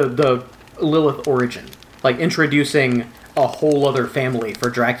the Lilith origin, like introducing a whole other family for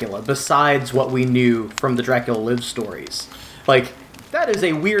Dracula besides what we knew from the Dracula Lives stories. Like, that is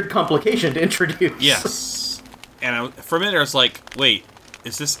a weird complication to introduce. Yes. And for a minute I was like, wait,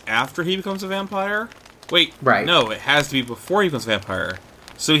 is this after he becomes a vampire? Wait, no, it has to be before he becomes a vampire.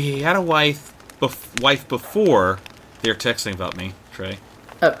 So he had a wife before. They're texting about me, Trey.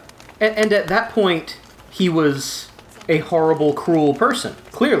 And at that point, he was a horrible, cruel person,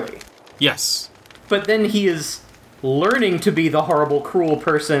 clearly. Yes. But then he is learning to be the horrible, cruel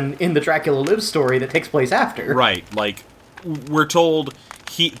person in the Dracula Lives story that takes place after. Right, like, we're told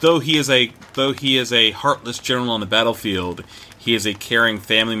though he is a heartless general on the battlefield, he is a caring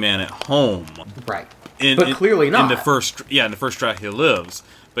family man at home. Right. But clearly not. In the first Dracula Lives.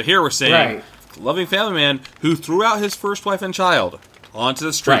 But here we're saying, loving family man who threw out his first wife and child onto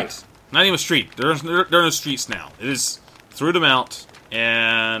the street. Right. Not even a street. There are no streets now. It is threw them out,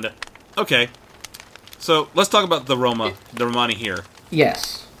 and okay. So let's talk about the Romani here.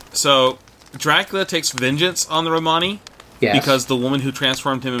 Yes. So Dracula takes vengeance on the Romani. Yes. Because the woman who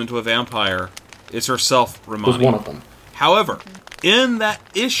transformed him into a vampire is herself Romani. Was one of them. However, in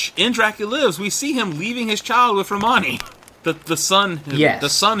Dracula Lives, we see him leaving his child with Romani, the son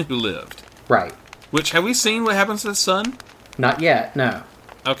who lived. Right. Which, have we seen what happens to the son? Not yet. No.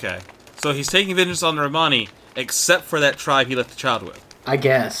 Okay. So he's taking vengeance on the Romani, except for that tribe he left the child with. I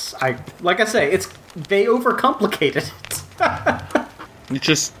guess. Like I say, they overcomplicated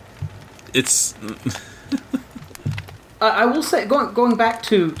it. It's. I will say, going back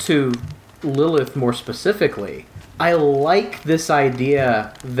to Lilith more specifically, I like this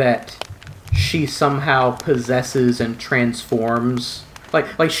idea that she somehow possesses and transforms,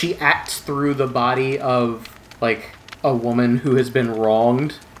 like she acts through the body of like a woman who has been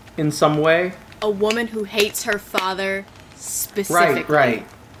wronged in some way. A woman who hates her father specifically. Right.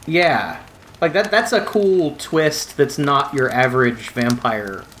 Yeah. Like that's a cool twist that's not your average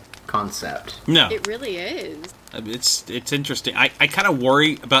vampire concept. No. It really is. It's interesting. I kind of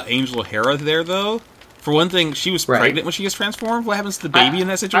worry about Angel O'Hara there, though. For one thing, she was pregnant when she gets transformed. What happens to the baby in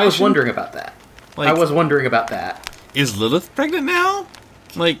that situation? I was wondering about that. Is Lilith pregnant now?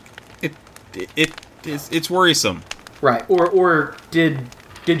 Like, it's worrisome. Right. Or did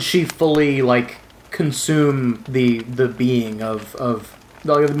she fully like consume the being of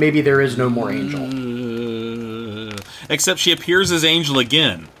maybe there is no more Angel. Except she appears as Angel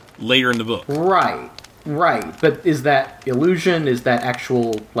again later in the book. Right. But is that illusion? Is that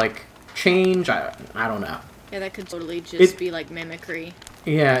actual like change? I don't know. Yeah, that could totally just be like mimicry.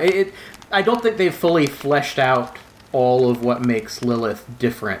 Yeah, I don't think they've fully fleshed out all of what makes Lilith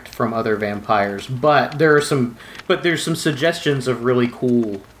different from other vampires, but there's some suggestions of really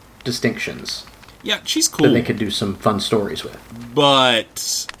cool distinctions. Yeah, she's cool. That they could do some fun stories with.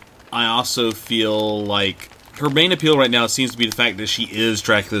 But I also feel like her main appeal right now seems to be the fact that she is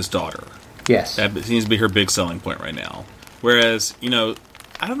Dracula's daughter. Yes. That seems to be her big selling point right now. Whereas,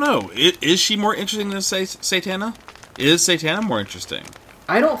 I don't know. Is she more interesting than Satana? Is Satana more interesting?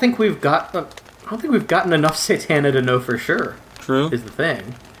 I don't think we've gotten enough Satana to know for sure. True. Is the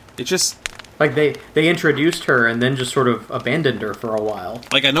thing. It just... Like, they introduced her and then just sort of abandoned her for a while.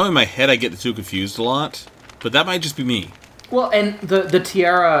 Like, I know in my head I get the two confused a lot, but that might just be me. Well, and the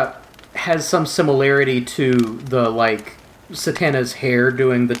tiara has some similarity to the, like, Satana's hair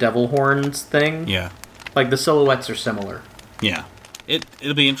doing the devil horns thing. Yeah. Like, the silhouettes are similar. Yeah.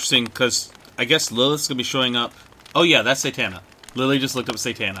 It'll be interesting, because I guess Lilith's going to be showing up. Oh, yeah, that's Satana. Lily just looked up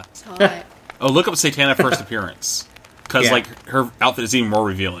Satana. Oh, look up Satana first appearance. Because, like, her outfit is even more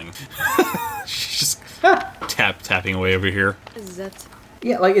revealing. She's just tapping away over here.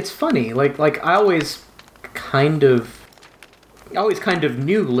 Yeah, like, it's funny. Like I always kind of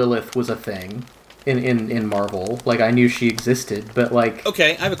knew Lilith was a thing in Marvel. Like, I knew she existed, but, like...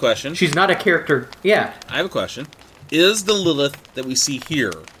 Okay, I have a question. She's not a character... Yeah. I have a question. Is the Lilith that we see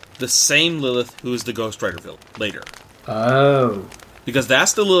here the same Lilith who is the Ghost Rider villain later? Oh. Because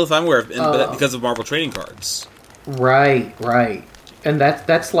that's the Lilith I'm aware of, because of Marvel trading cards. Right. And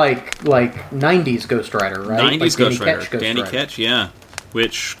that's like 90s Ghost Rider, right? 90s like Ghost Rider. Ghost Danny Rider. Ketch, yeah.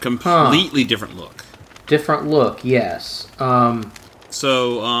 Which, completely different look. Different look, yes.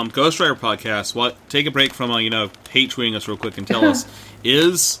 So, Ghost Rider podcast, take a break from, hate tweeting us real quick and tell us,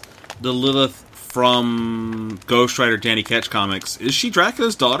 is the Lilith from Ghost Rider Danny Ketch comics, is she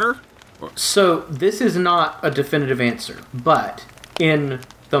Dracula's daughter? So, this is not a definitive answer, but in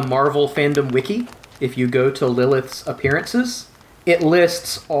the Marvel Fandom Wiki, if you go to Lilith's appearances, it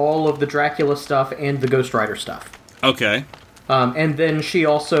lists all of the Dracula stuff and the Ghost Rider stuff. Okay. And then she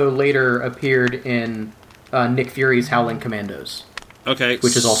also later appeared in Nick Fury's Howling Commandos. Okay.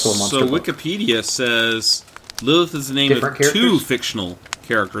 Which is also a monster book. Wikipedia says Lilith is the name of two fictional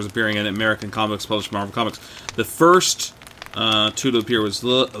characters appearing in American comics published Marvel Comics. The first two to appear was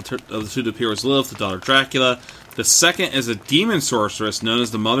Lilith, the daughter of Dracula. The second is a demon sorceress known as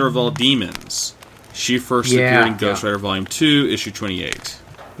the Mother of All Demons. She first appeared in Ghost Rider Volume 2, issue 28.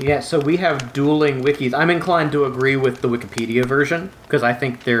 Yeah, so we have dueling wikis. I'm inclined to agree with the Wikipedia version, because I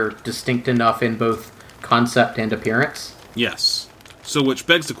think they're distinct enough in both concept and appearance. Yes. So, which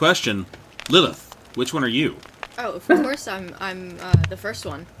begs the question, Lilith, which one are you? Oh, of course I'm the first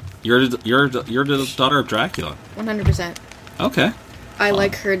one. You're the daughter of Dracula. 100%. Okay. I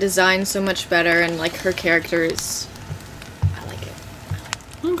like her design so much better, and like her characters. I like it.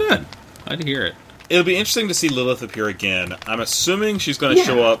 Oh, good. Glad to hear it. It'll be interesting to see Lilith appear again. I'm assuming she's going to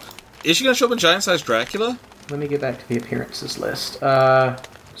show up. Is she going to show up in Giant-Sized Dracula? Let me get back to the appearances list.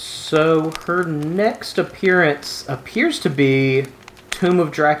 So her next appearance appears to be Tomb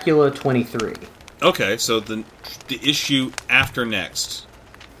of Dracula 23. Okay, so the issue after next.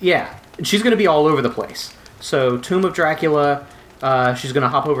 Yeah, and she's going to be all over the place. So Tomb of Dracula, she's going to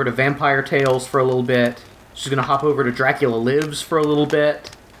hop over to Vampire Tales for a little bit. She's going to hop over to Dracula Lives for a little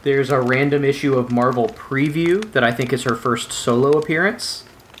bit. There's a random issue of Marvel Preview that I think is her first solo appearance.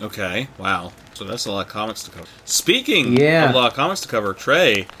 Okay, wow. So that's a lot of comics to cover. Speaking of a lot of comics to cover,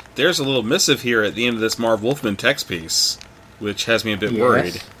 Trey, there's a little missive here at the end of this Marv Wolfman text piece, which has me a bit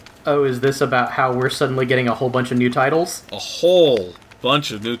worried. Oh, is this about how we're suddenly getting a whole bunch of new titles? A whole bunch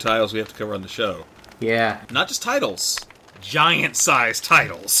of new titles we have to cover on the show. Yeah. Not just titles. Giant-sized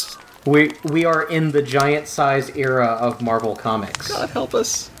titles. We are in the giant-size era of Marvel Comics. God help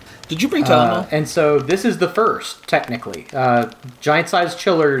us. Did you bring Tylenol? And so this is the first, technically. Giant-sized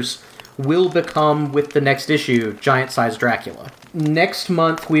chillers will become, with the next issue, Giant-sized Dracula. Next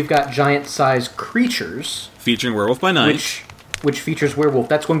month, we've got Giant-sized Creatures. Featuring Werewolf by Night. Which features Werewolf.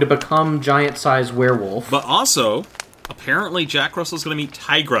 That's going to become Giant-sized Werewolf. But also, apparently Jack Russell's going to meet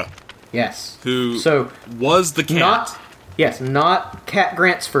Tigra. Yes. Who was the cat. Not Cat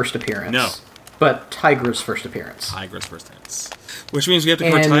Grant's first appearance. No. But Tigra's first appearance. Tigra's first appearance. Which means we have to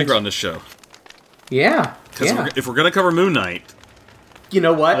cover Tigra on this show. Yeah. Because if we're going to cover Moon Knight... You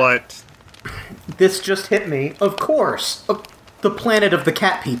know what? What? This just hit me. Of course. The planet of the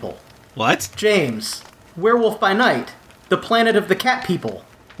cat people. What? James. Werewolf by Night. The planet of the cat people.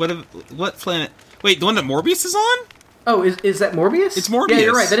 What planet? Wait, the one that Morbius is on? Oh, is that Morbius? It's Morbius. Yeah,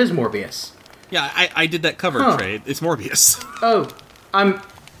 you're right. That is Morbius. Yeah, I did that cover trade. It's Morbius. Oh,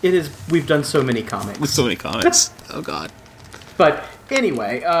 it is. We've done so many comics. With so many comics. Oh God. But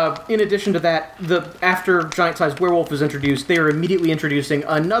anyway, in addition to that, after Giant-Sized Werewolf is introduced, they are immediately introducing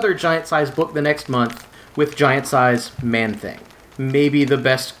another Giant-Sized book the next month with Giant-Sized Man-Thing. Maybe the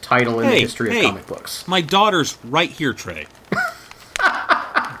best title in the history of comic books. My daughter's right here, Trey.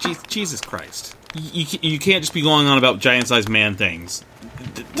 Jesus Christ. You can't just be going on about giant-sized man things.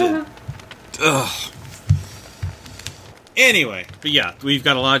 Ugh. Anyway, but yeah, we've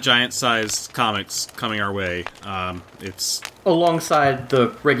got a lot of giant-sized comics coming our way. It's alongside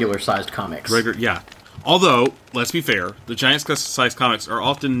the regular-sized comics. Yeah. Although, let's be fair, the giant-size comics are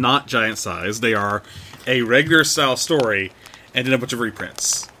often not giant-size. They are a regular-style story and then a bunch of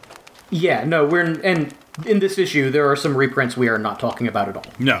reprints. Yeah, no, and in this issue, there are some reprints we are not talking about at all.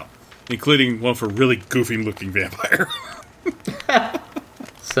 No, including one for really goofy-looking vampire.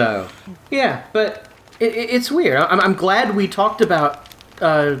 So, yeah, but it's weird. I'm glad we talked about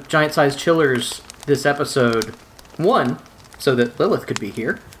giant-sized chillers this episode. One, so that Lilith could be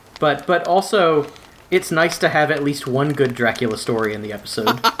here, but also it's nice to have at least one good Dracula story in the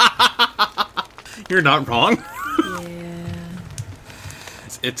episode. You're not wrong.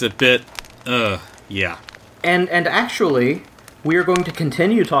 It's a bit, yeah. And actually, we are going to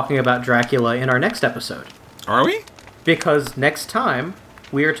continue talking about Dracula in our next episode. Are we? Because next time,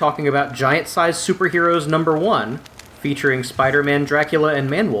 we are talking about Giant-Size Superheroes #1, featuring Spider-Man, Dracula, and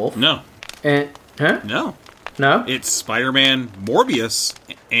Man-Wolf. No. And, huh? No. No? It's Spider-Man, Morbius,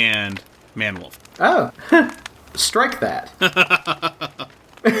 and Man-Wolf. Oh. Strike that.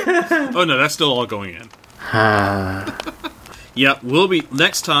 Oh no, that's still all going in. Yeah,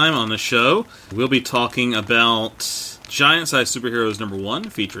 next time on the show, we'll be talking about Giant-Size Superheroes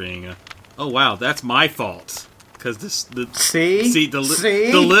 #1, featuring, oh wow, that's my fault. Because the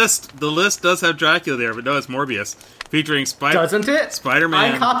list does have Dracula there, but no, it's Morbius. Featuring Doesn't it?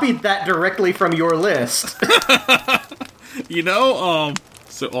 Spider-Man. I copied that directly from your list.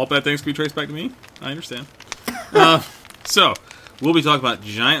 So all bad things can be traced back to me? I understand. So, we'll be talking about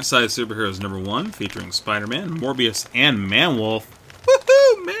Giant-Size Superheroes #1, featuring Spider-Man, Morbius, and Man-Wolf.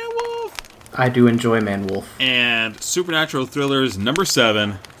 Woohoo! Man-Wolf! I do enjoy Man-Wolf. And Supernatural Thrillers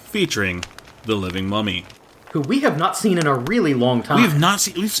 #7, featuring The Living Mummy. Who we have not seen in a really long time. We have not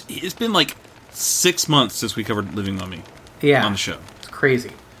seen... It's been like 6 months since we covered Living Mummy on the show. It's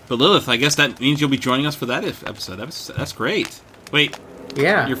crazy. But Lilith, I guess that means you'll be joining us for that episode. That's great. Wait.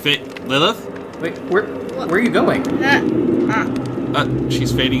 Yeah. You're Lilith? Wait, where are you going?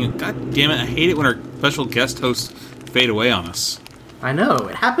 She's fading. God damn it, I hate it when our special guest hosts fade away on us. I know,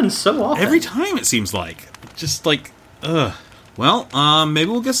 it happens so often. Every time, it seems like. Just like, ugh. Well, maybe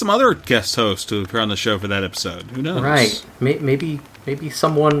we'll get some other guest hosts to appear on the show for that episode. Who knows? Right. Maybe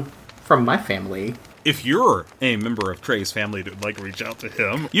someone from my family. If you're a member of Trey's family that would like to reach out to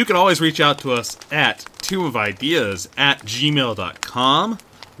him, you can always reach out to us at tombofIdeas@gmail.com.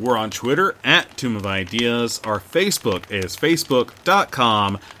 We're on Twitter at Tomb of Ideas. Our Facebook is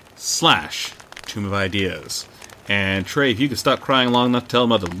facebook.com/Tomb of Ideas. And Trey, if you could stop crying long enough to tell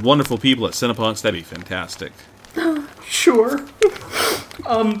them about the wonderful people at Cinepunks, that'd be fantastic. Sure.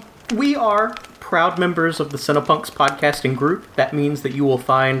 We are proud members of the Cinepunks podcasting group. That means that you will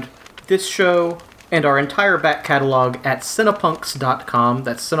find this show and our entire back catalog at cinepunks.com.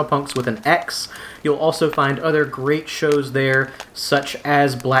 That's Cinepunks with an X. You'll also find other great shows there, such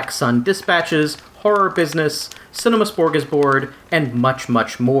as Black Sun Dispatches, Horror Business, Cinema Smorgasbord, and much,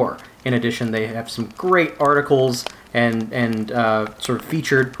 much more. In addition, they have some great articles and sort of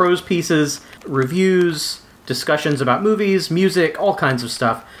featured prose pieces, reviews, discussions about movies, music, all kinds of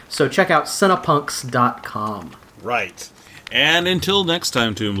stuff. So check out cinepunks.com. Right. And until next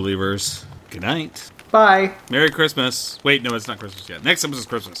time, Tomb Believers, good night. Bye. Merry Christmas. Wait, no, it's not Christmas yet. Next episode is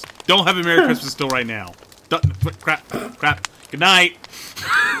Christmas. Don't have a Merry Christmas still right now. Crap. Good night.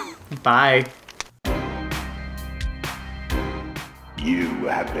 Bye. You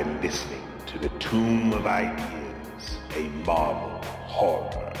have been listening to the Tomb of Ideas, a Marvel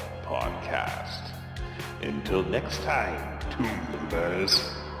horror podcast. Until next time, Tombers,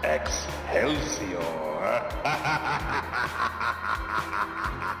 Excelsior!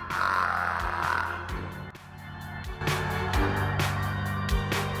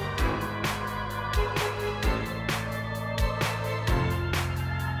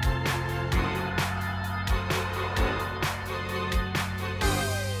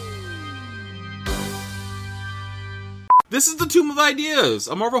 This is the Tomb of Ideas,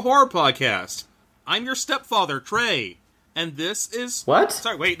 a Marvel horror podcast. I'm your stepfather, Trey. And this is... What?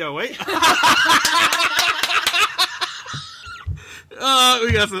 Sorry, wait. We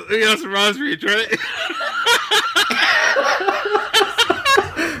got some rhymes for you, Trey.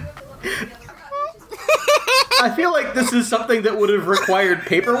 I feel like this is something that would have required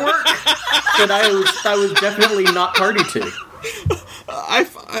paperwork that I was definitely not party to. I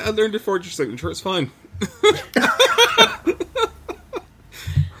learned to forge your signature. It's fine.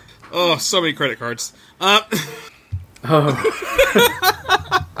 Oh, so many credit cards.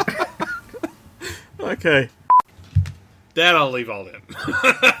 Okay. That I'll leave all in.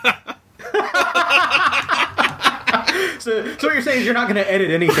 So what you're saying is you're not going to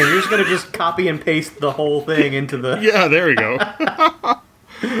edit anything. You're just going to copy and paste the whole thing into the... Yeah, there we go.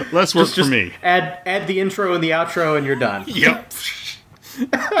 Less work for me. Add the intro and the outro and you're done. Yep.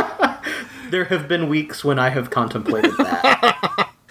 There have been weeks when I have contemplated that.